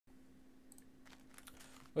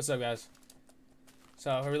What's up, guys?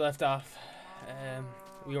 So where we left off,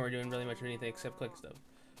 we weren't doing really much of anything except click stuff.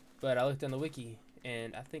 But I looked on the wiki,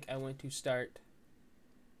 and I think I went to start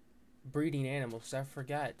breeding animals. I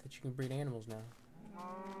forgot that you can breed animals now.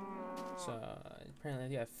 So apparently,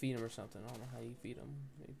 you gotta feed them or something. I don't know how you feed them.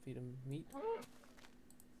 Maybe feed them meat.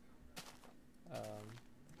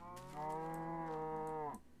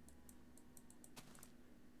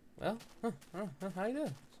 Well, I don't know how you do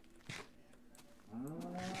it.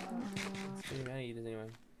 Let's see what I eat anyway.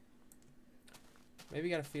 Maybe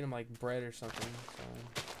you gotta feed them like bread or something. So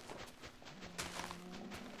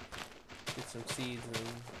get some seeds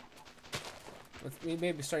and we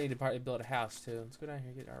maybe starting to partly build a house too. Let's go down here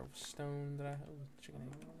and get our stone that I have. Chicken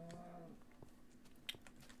egg.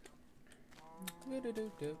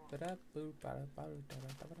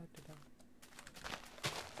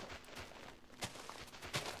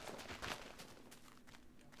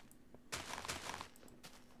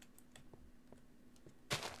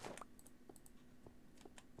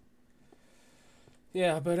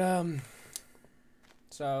 Yeah, but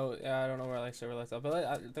so yeah, I don't know where I like server left off, but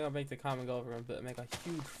I think I'll make the common goal. We're gonna make a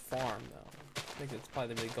huge farm though. I think it's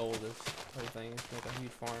probably the big goal of this whole thing is to make a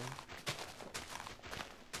huge farm.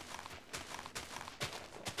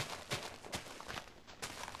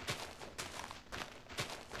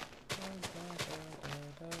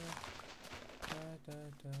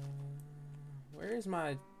 Where is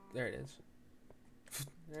my? There it is.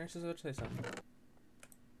 There, just about to say something.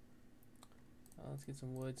 Let's get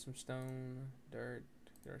some wood, some stone, dirt,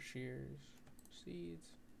 get our shears, seeds.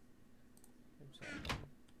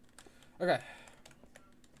 Okay.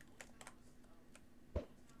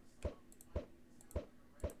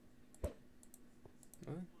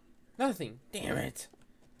 Nothing. Damn it.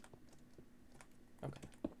 Okay.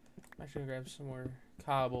 I'm actually gonna grab some more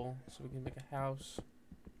cobble so we can make a house.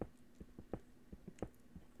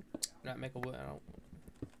 Not make a wood. I don't.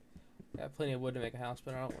 Got plenty of wood to make a house,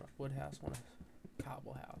 but I don't want a wood house. I want a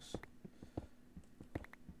cobble house.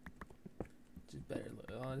 Just better.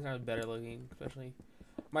 It's not better looking, especially.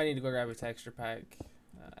 Might need to go grab a texture pack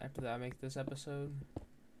after that. I make this episode.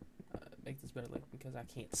 Make this better looking because I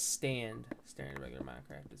can't stand staring at regular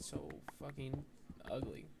Minecraft. It's so fucking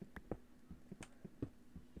ugly.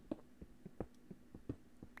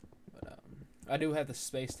 But I do have the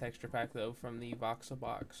space texture pack though from the Voxel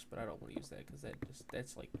box, but I don't want to use that because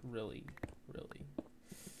that's like really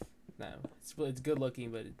no. It's good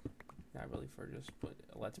looking, but not really for just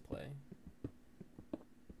let's play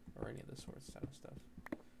or any of this sort of stuff.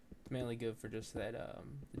 Mainly good for just that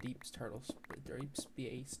the deep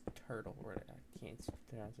space turtle, or I can't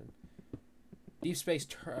pronounce it. Deep space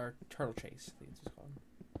turtle chase, I think it's just called.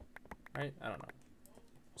 Right? I don't know.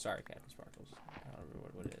 Sorry, Captain Sparkles. I don't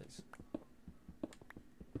remember what it is.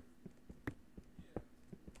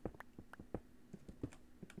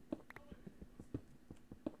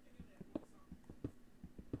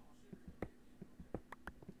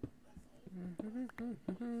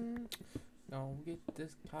 Gonna get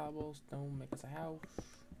this cobblestone, make us a house.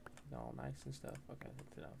 All nice and stuff. Okay,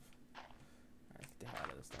 that's enough. Alright, get the hell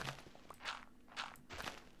out of this thing.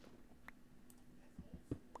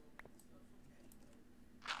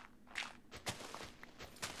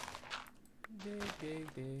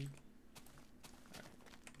 Dig.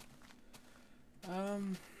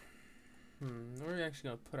 Alright. Where are we actually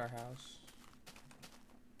gonna put our house?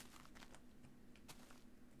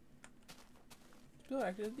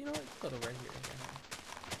 Actually, you know what? Put it right here.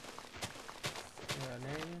 An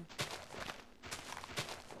area.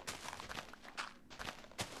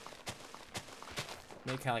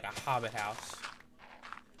 Maybe kind of like a hobbit house.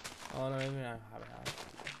 Oh no, maybe not a hobbit house.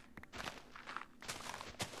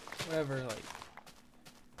 Whatever, like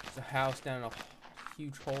it's a house down in a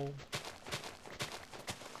huge hole.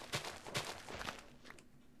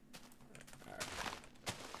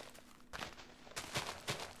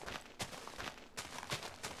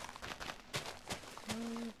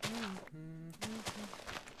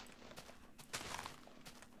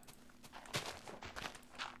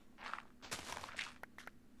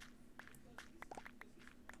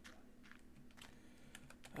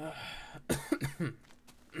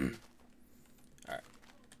 Alright.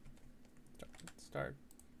 Start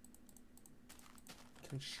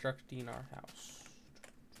constructing our house.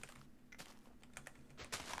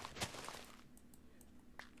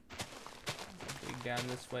 Dig down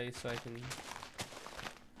this way so I can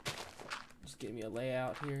just get me a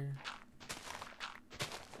layout here.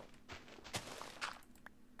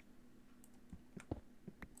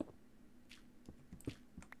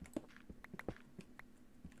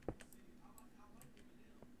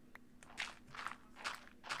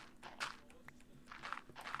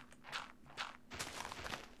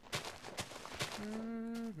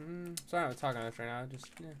 Sorry I'm talking about this right now.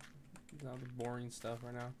 Just, yeah, all the boring stuff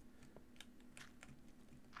right now.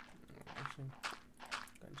 Actually, go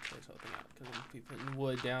ahead and just play this whole thing out because I'm gonna be putting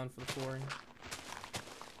wood down for the flooring.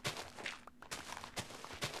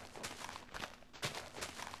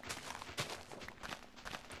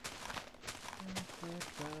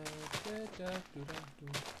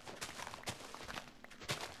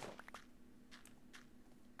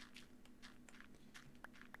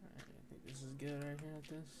 Alright, I think this is good right here like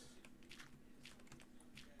this.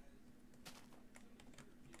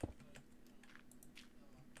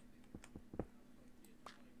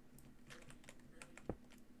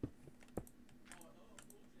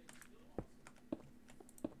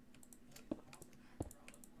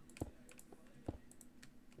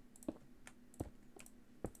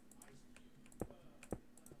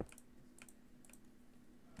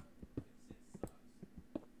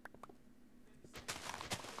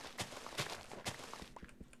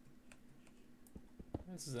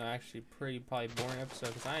 This is actually pretty probably boring episode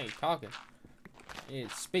because I ain't talking. I need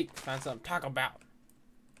to speak, find something to talk about.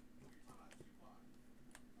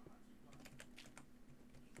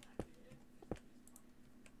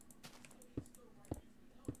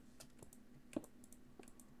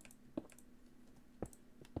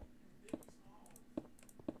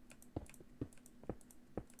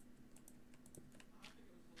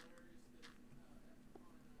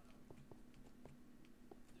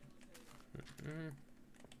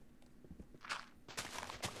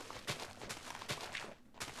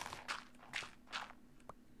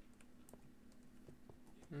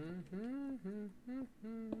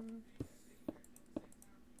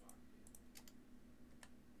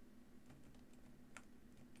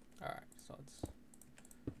 Alright, so let's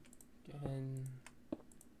go ahead and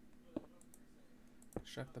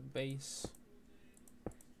construct the base.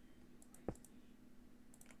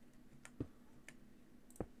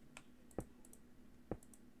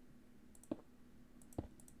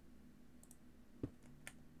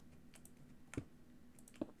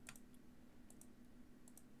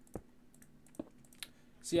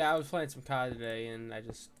 So yeah, I was playing some COD today, and I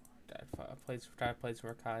tried to play some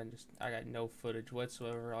more COD, and I got no footage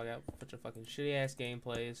whatsoever. I got a bunch of fucking shitty ass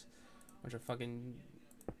gameplays, a bunch of fucking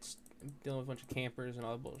dealing with a bunch of campers and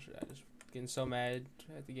all the bullshit. I just getting so mad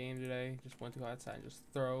at the game today. Just went to go outside and just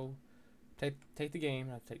take the game,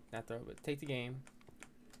 take the game,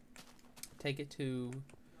 take it to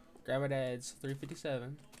grab my dad's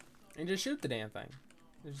 357, and just shoot the damn thing.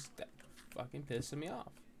 It's just that fucking pissing me off.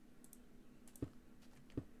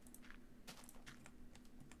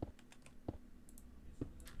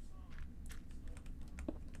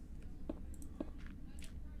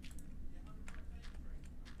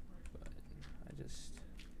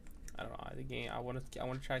 I don't know, the game. I want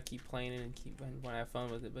to try to keep playing it and want to have fun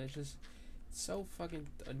with it, but it's so fucking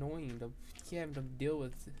annoying to keep having to deal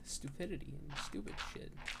with stupidity and stupid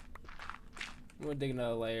shit. I'm gonna dig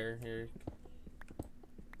another layer here.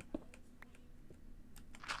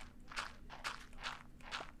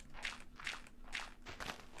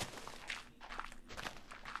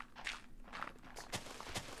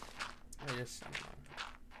 I don't know.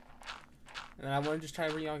 And I want to just try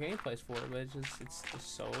to bring y'all gameplays for it, but it's just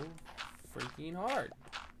so freaking hard.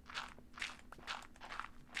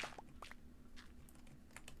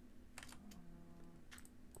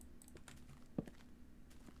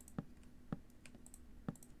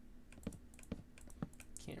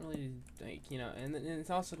 Can't really, like, and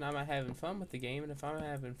it's also not about having fun with the game, and if I'm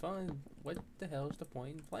having fun, what the hell is the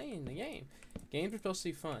point in playing the game? Games are supposed to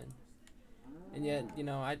be fun. And yet,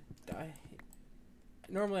 I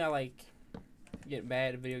normally I like get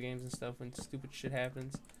mad at video games and stuff when stupid shit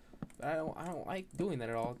happens, but I don't like doing that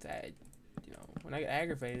at all. When I get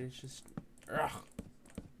aggravated, it's just, ugh,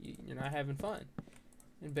 you're not having fun,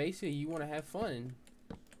 and basically you want to have fun.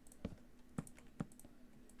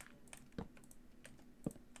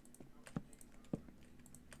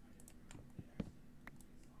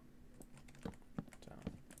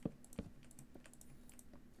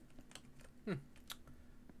 So,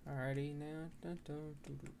 alrighty now.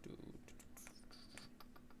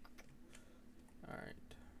 Alright.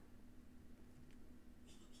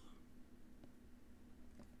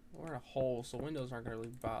 We're in a hole, so windows aren't going to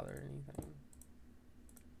really bother anything.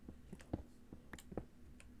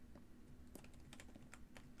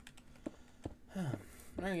 I'm not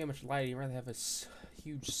going to get much lighting. I'd rather have a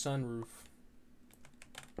huge sunroof.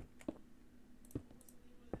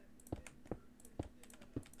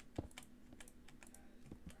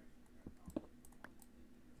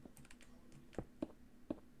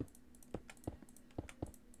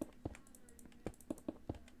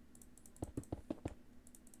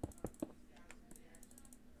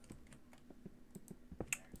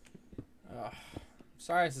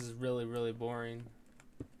 Sorry, this is really boring.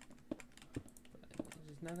 But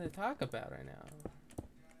there's nothing to talk about right now.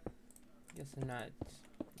 Guess I'm not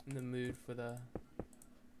in the mood for the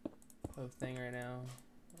whole thing right now,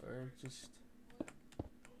 or just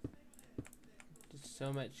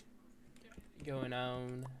so much going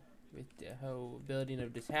on with the whole building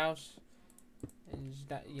of this house, and just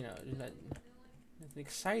not, you know, there's nothing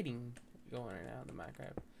exciting going right now in the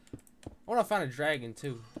Minecraft. I want to find a dragon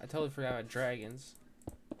too. I totally forgot about dragons.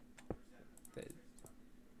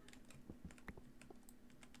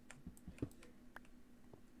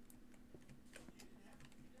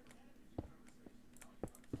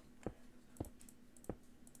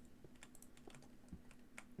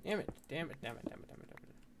 Damn it, damn it, damn it, damn it, damn it,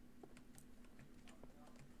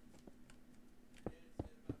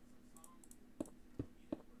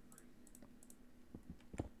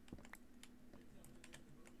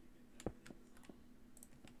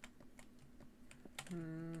 damn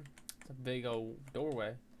it. It's a big old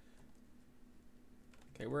doorway.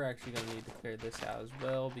 Okay, we're actually gonna need to clear this out as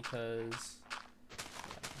well because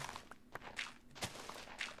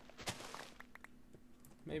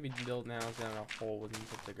maybe building houses down a hole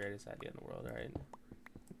wasn't the greatest idea in the world, right?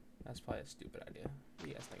 That's probably a stupid idea. What do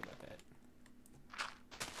you guys think about that?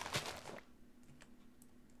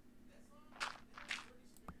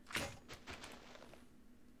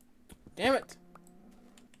 Damn it!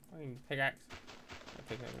 Fucking pickaxe. I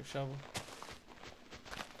pick up a shovel.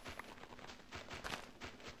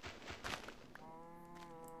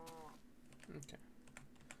 Okay.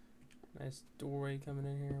 Nice doorway coming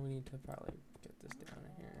in here. We need to probably get this down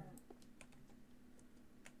in here.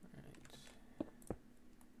 Alright.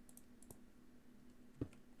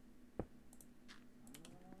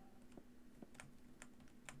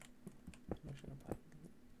 I'm actually gonna probably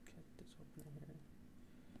get this open in here.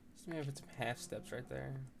 Just maybe put some half steps right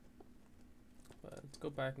there. But let's go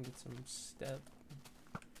back and get some steps,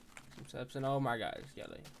 and oh my god, it's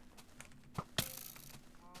yellow.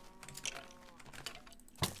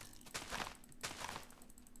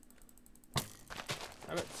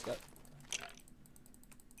 Damn it, step.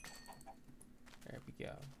 There we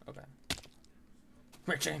go. Okay.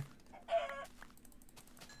 Richie.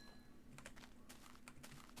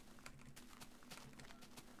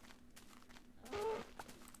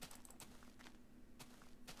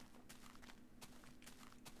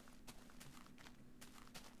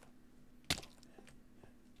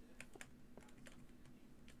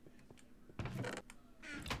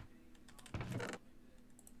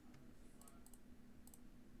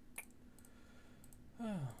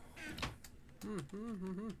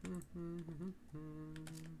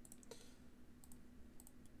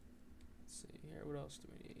 Let's see here. What else do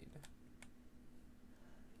we need?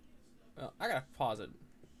 Well, I gotta pause it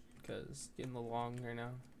because it's getting a little long right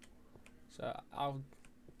now. So I'll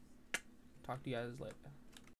talk to you guys later.